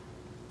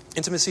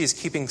 Intimacy is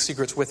keeping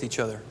secrets with each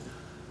other,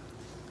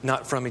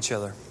 not from each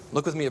other.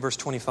 Look with me at verse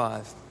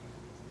 25.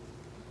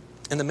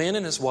 And the man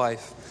and his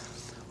wife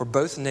were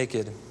both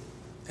naked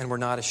and were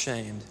not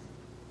ashamed.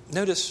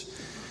 Notice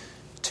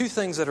two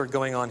things that are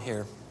going on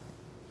here.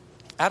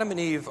 Adam and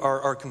Eve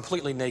are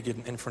completely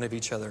naked in front of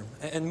each other.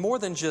 And more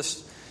than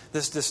just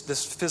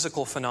this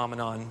physical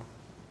phenomenon,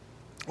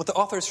 what the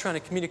author is trying to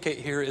communicate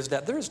here is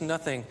that there is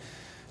nothing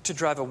to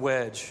drive a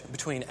wedge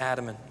between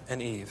Adam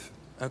and Eve.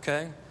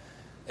 Okay?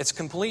 It's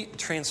complete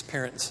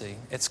transparency.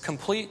 It's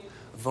complete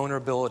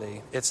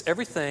vulnerability. It's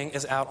everything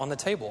is out on the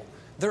table.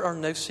 There are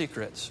no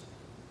secrets.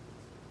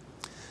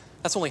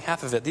 That's only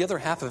half of it. The other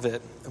half of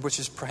it, which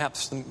is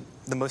perhaps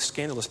the most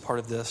scandalous part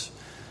of this,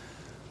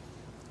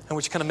 and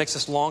which kind of makes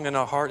us long in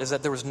our heart, is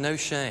that there was no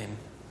shame,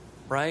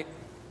 right?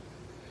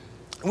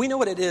 We know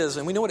what it is,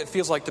 and we know what it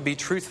feels like to be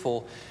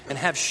truthful and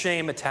have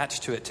shame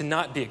attached to it, to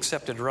not be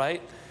accepted,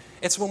 right?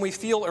 It's when we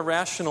feel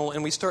irrational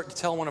and we start to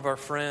tell one of our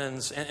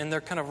friends, and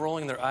they're kind of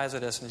rolling their eyes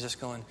at us and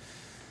just going,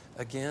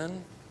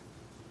 again?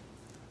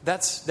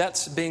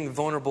 That's being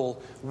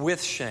vulnerable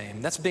with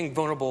shame. That's being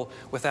vulnerable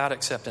without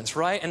acceptance,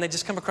 right? And they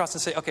just come across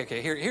and say,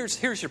 okay,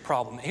 here's your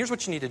problem. Here's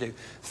what you need to do.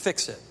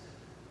 Fix it.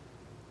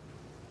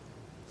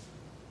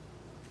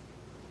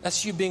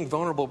 That's you being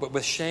vulnerable, but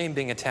with shame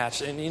being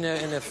attached. And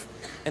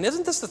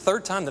isn't this the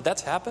third time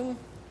that's happened?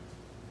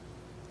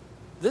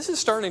 This is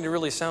starting to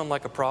really sound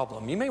like a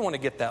problem. You may want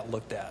to get that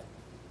looked at.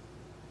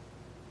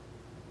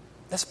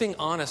 That's being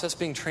honest. That's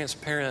being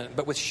transparent,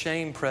 but with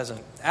shame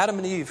present. Adam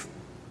and Eve,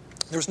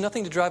 there was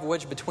nothing to drive a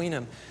wedge between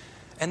them,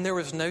 and there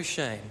was no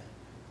shame.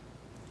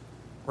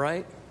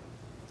 Right?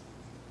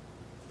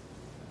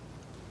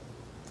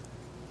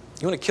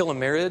 You want to kill a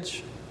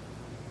marriage?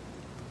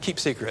 Keep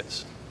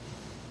secrets.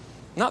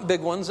 Not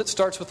big ones. It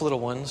starts with little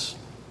ones.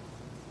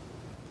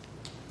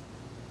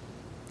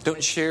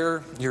 Don't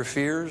share your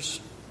fears.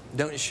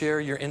 Don't share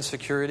your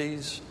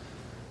insecurities.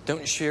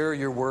 Don't share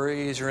your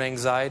worries, your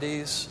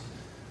anxieties.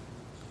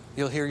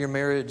 You'll hear your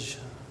marriage,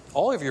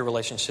 all of your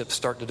relationships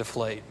start to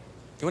deflate.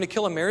 You want to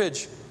kill a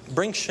marriage?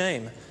 Bring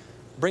shame.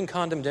 Bring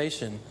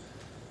condemnation.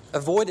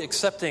 Avoid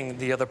accepting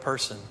the other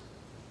person.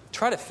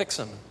 Try to fix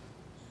them.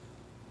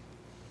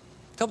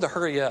 Tell them to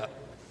hurry up.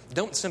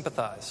 Don't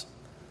sympathize.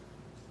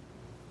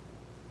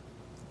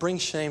 Bring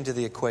shame to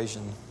the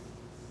equation.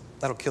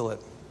 That'll kill it.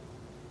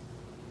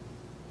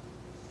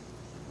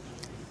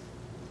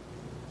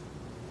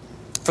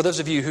 For For those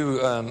of you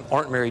who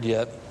aren't married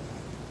yet,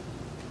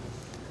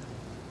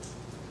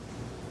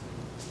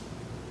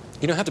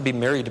 you don't have to be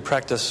married to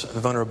practice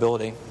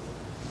vulnerability.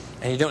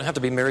 And you don't have to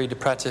be married to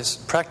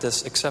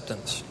practice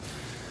acceptance. Do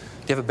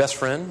you have a best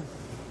friend?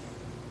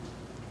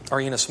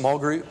 Are you in a small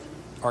group?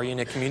 Are you in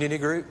a community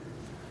group?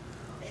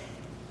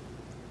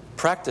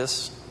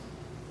 Practice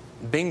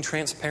being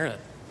transparent.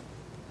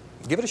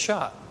 Give it a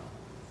shot.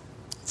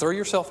 Throw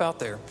yourself out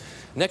there.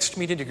 Next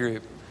community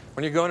group,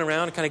 when you're going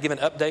around kind of giving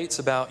updates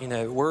about,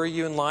 where are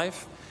you in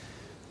life,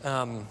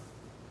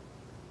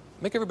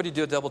 make everybody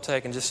do a double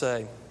take and just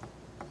say,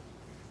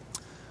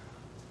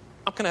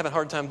 I'm kind of having a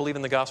hard time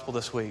believing the gospel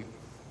this week.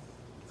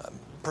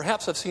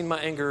 Perhaps I've seen my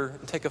anger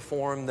take a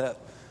form that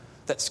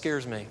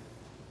scares me.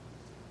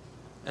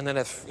 And then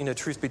if,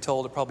 truth be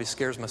told, it probably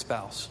scares my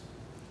spouse.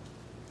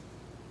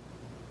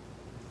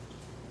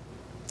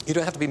 You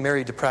don't have to be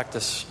married to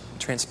practice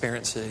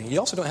transparency. You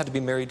also don't have to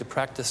be married to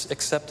practice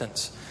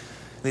acceptance,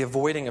 the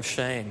avoiding of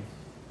shame.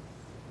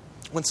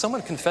 When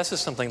someone confesses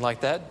something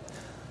like that,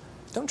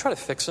 don't try to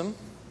fix them.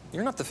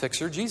 You're not the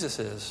fixer. Jesus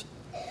is.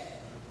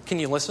 Can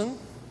you listen?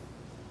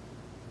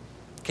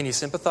 Can you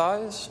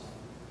sympathize?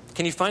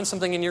 Can you find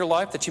something in your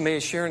life that you may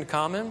share in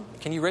common?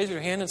 Can you raise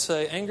your hand and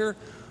say, anger?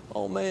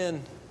 Oh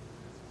man.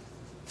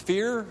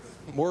 Fear?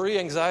 Worry?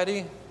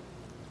 Anxiety?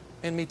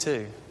 And me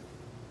too.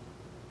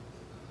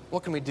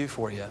 What can we do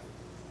for you?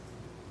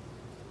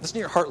 Doesn't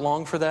your heart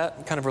long for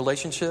that kind of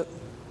relationship?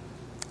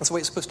 That's the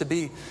way it's supposed to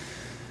be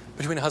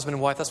between a husband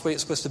and wife. That's the way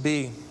it's supposed to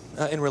be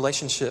in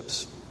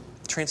relationships.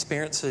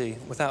 Transparency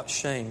without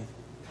shame.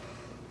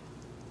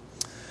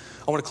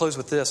 I want to close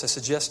with this. I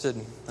suggested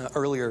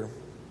earlier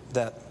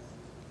that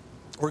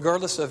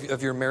regardless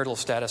of your marital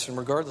status and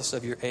regardless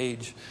of your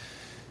age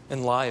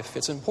in life,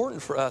 it's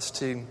important for us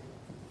to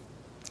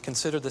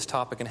consider this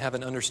topic and have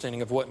an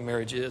understanding of what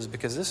marriage is,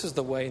 because this is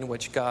the way in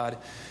which God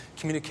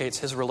communicates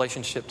his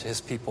relationship to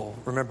his people.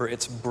 Remember,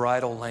 it's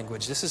bridal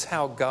language. This is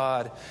how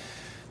God,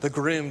 the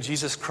groom,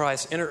 Jesus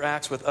Christ,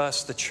 interacts with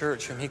us, the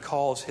church, whom he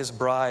calls his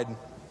bride.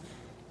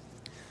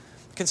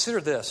 Consider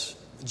this.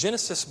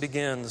 Genesis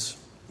begins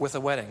with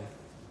a wedding.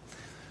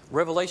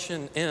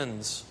 Revelation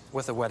ends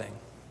with a wedding.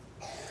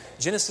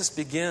 Genesis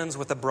begins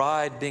with a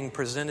bride being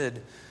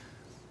presented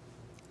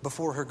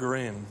before her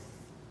groom.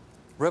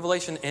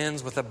 Revelation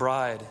ends with a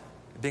bride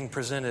being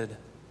presented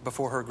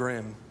before her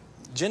groom.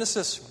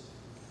 Genesis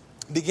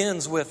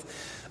begins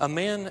with a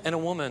man and a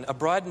woman, a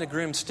bride and a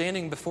groom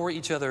standing before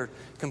each other,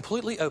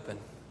 completely open,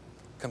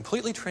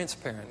 completely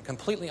transparent,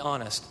 completely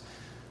honest,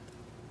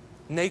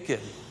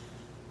 naked,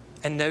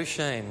 and no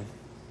shame.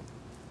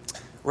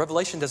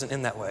 Revelation doesn't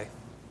end that way.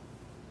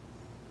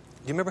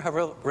 Do you remember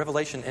how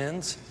Revelation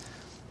ends?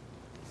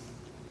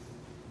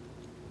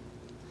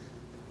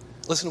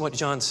 Listen to what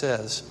John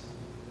says.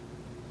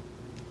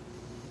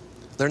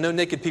 There are no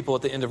naked people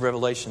at the end of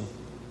Revelation.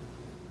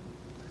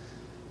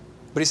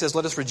 But he says,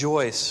 let us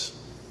rejoice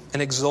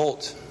and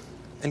exult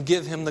and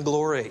give him the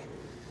glory.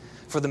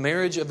 For the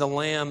marriage of the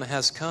Lamb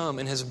has come,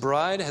 and his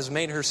bride has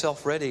made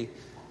herself ready.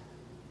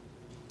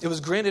 It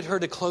was granted her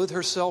to clothe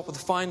herself with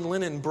fine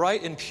linen,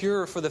 bright and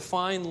pure, for the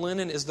fine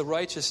linen is the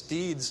righteous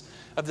deeds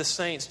of the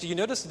saints. Do you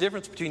notice the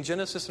difference between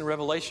Genesis and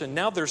Revelation?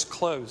 Now there's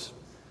clothes.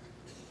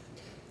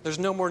 There's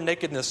no more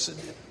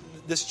nakedness.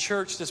 This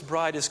church, this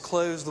bride, is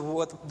clothed with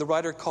what the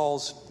writer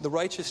calls the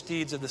righteous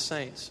deeds of the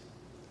saints.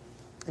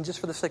 And just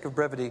for the sake of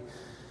brevity,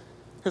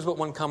 here's what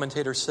one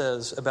commentator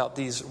says about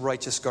these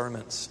righteous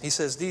garments. He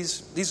says,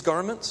 these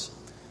garments,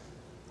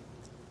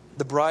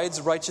 the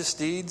bride's righteous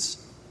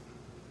deeds,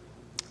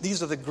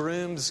 these are the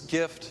groom's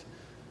gift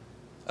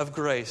of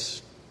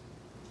grace.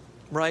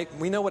 Right?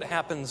 We know what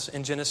happens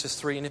in Genesis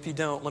 3, and if you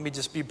don't, let me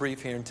just be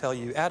brief here and tell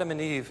you. Adam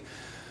and Eve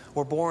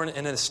were born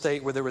in a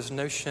state where there was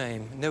no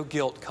shame, no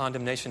guilt,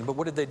 condemnation. But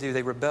what did they do?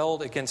 They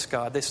rebelled against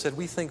God. They said,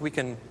 we think we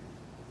can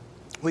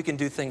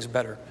do things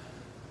better.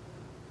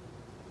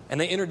 And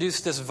they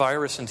introduced this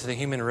virus into the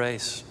human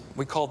race.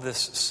 We call this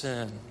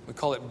sin. We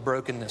call it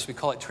brokenness. We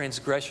call it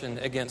transgression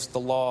against the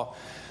law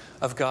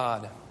of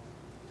God.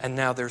 And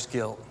now there's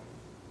guilt.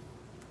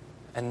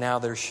 And now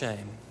there's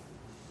shame.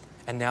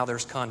 And now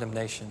there's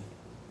condemnation.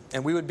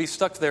 And we would be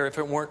stuck there if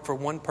it weren't for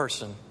one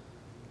person.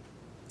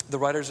 The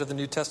writers of the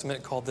New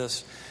Testament called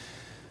this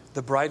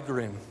the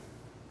bridegroom,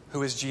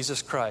 who is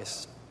Jesus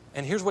Christ.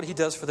 And here's what he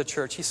does for the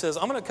church. He says,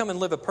 I'm going to come and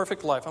live a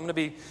perfect life. I'm going to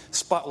be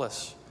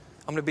spotless.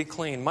 I'm going to be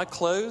clean. My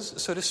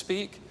clothes, so to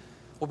speak,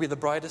 will be the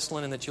brightest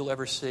linen that you'll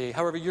ever see.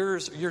 However,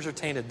 yours are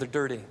tainted. They're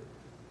dirty.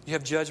 You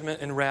have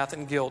judgment and wrath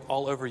and guilt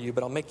all over you,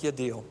 but I'll make you a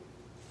deal.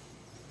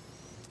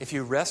 If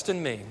you rest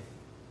in me,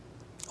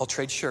 I'll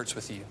trade shirts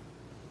with you.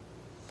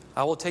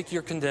 I will take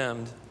your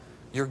condemned,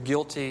 your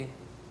guilty,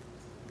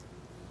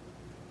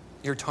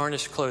 your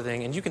tarnished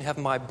clothing, and you can have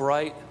my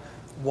bright,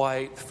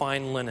 white,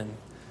 fine linen.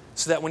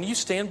 So that when you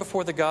stand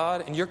before the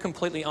God and you're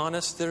completely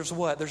honest, there's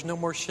what? There's no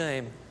more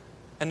shame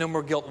and no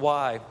more guilt.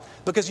 Why?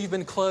 Because you've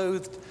been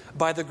clothed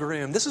by the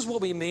groom. This is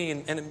what we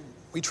mean, and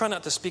we try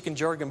not to speak in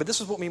jargon, but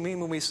this is what we mean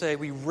when we say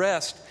we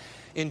rest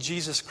in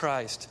Jesus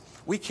Christ.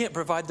 We can't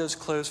provide those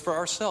clothes for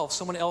ourselves.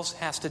 Someone else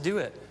has to do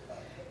it.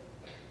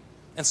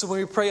 And so when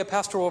we pray a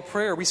pastoral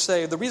prayer, we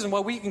say, the reason why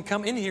we can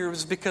come in here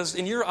is because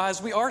in your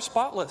eyes we are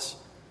spotless.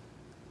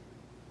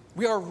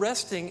 We are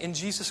resting in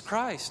Jesus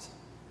Christ.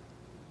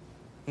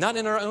 Not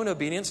in our own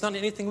obedience, not in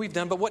anything we've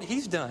done, but what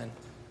He's done.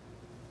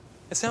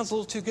 It sounds a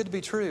little too good to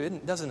be true,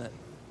 doesn't it?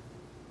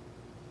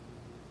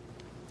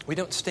 We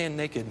don't stand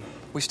naked.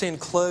 We stand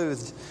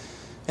clothed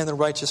in the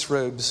righteous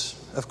robes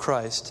of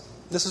Christ.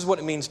 This is what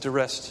it means to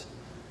rest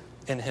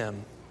in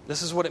Him.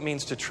 This is what it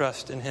means to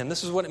trust in Him.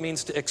 This is what it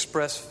means to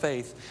express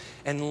faith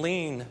and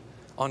lean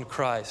on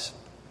Christ.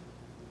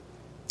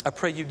 I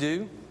pray you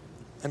do,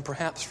 and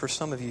perhaps for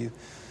some of you,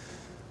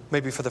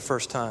 maybe for the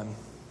first time.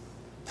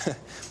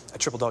 I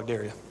triple dog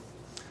dare you.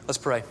 Let's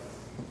pray.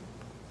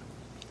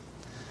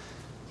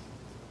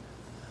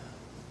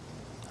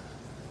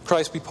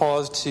 Christ, we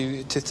pause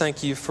to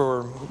thank you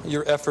for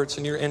your efforts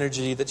and your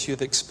energy that you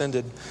have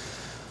expended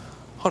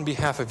on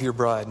behalf of your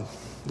bride,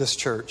 this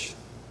church.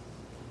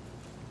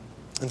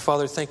 And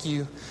Father, thank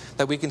you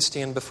that we can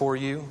stand before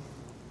you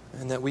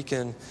and that we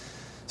can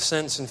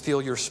sense and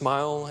feel your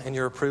smile and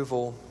your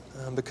approval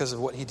because of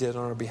what He did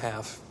on our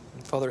behalf.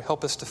 And Father,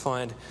 help us to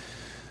find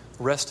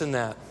rest in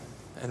that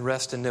and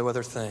rest in no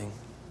other thing.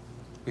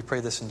 We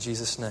pray this in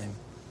Jesus' name.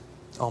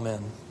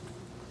 Amen.